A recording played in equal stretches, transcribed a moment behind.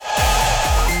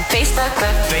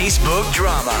Facebook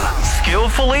drama,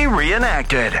 skillfully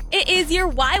reenacted. It is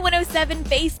your Y107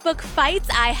 Facebook fights.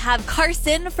 I have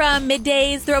Carson from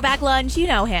Midday's Throwback Lunch. You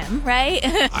know him, right?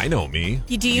 I know me.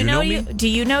 Do you know you? Do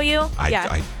you know you?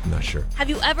 I'm not sure. Have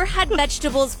you ever had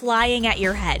vegetables flying at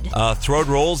your head? Throat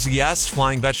rolls, yes.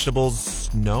 Flying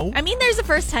vegetables, no. I mean, there's a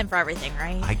first time for everything,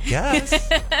 right? I guess.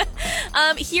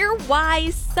 Hear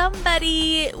why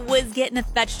somebody was getting a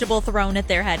vegetable thrown at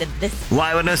their head in this.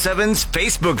 Y107's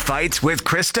Facebook fights with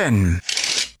Kristen.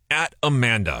 At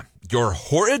Amanda, your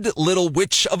horrid little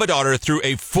witch of a daughter threw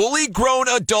a fully grown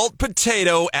adult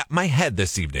potato at my head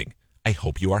this evening. I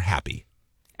hope you are happy.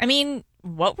 I mean,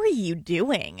 what were you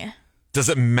doing? Does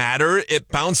it matter? It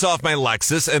bounced off my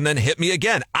Lexus and then hit me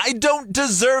again. I don't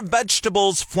deserve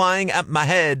vegetables flying at my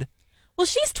head. Well,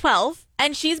 she's 12,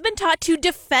 and she's been taught to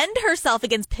defend herself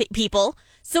against people.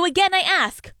 So again, I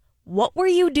ask, what were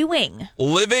you doing?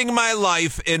 Living my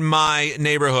life in my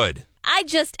neighborhood. I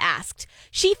just asked.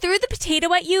 She threw the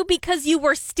potato at you because you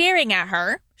were staring at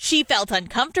her. She felt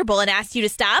uncomfortable and asked you to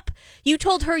stop. You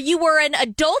told her you were an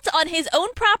adult on his own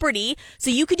property, so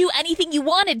you could do anything you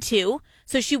wanted to.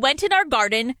 So she went in our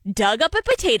garden, dug up a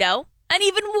potato, and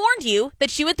even warned you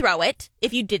that she would throw it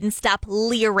if you didn't stop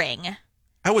leering.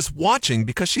 I was watching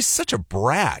because she's such a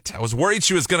brat. I was worried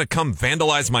she was going to come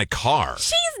vandalize my car.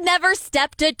 She's never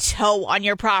stepped a toe on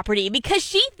your property because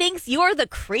she thinks you're the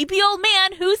creepy old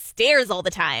man who stares all the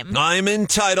time. I'm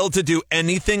entitled to do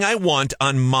anything I want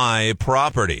on my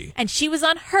property. And she was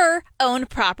on her own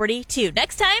property, too.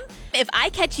 Next time, if I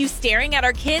catch you staring at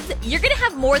our kids, you're going to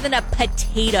have more than a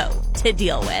potato to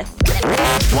deal with.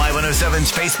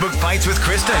 Y107's Facebook fights with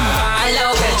Kristen.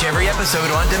 Catch every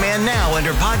episode on demand now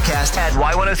under podcast at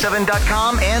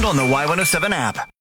Y107.com and on the Y107 app.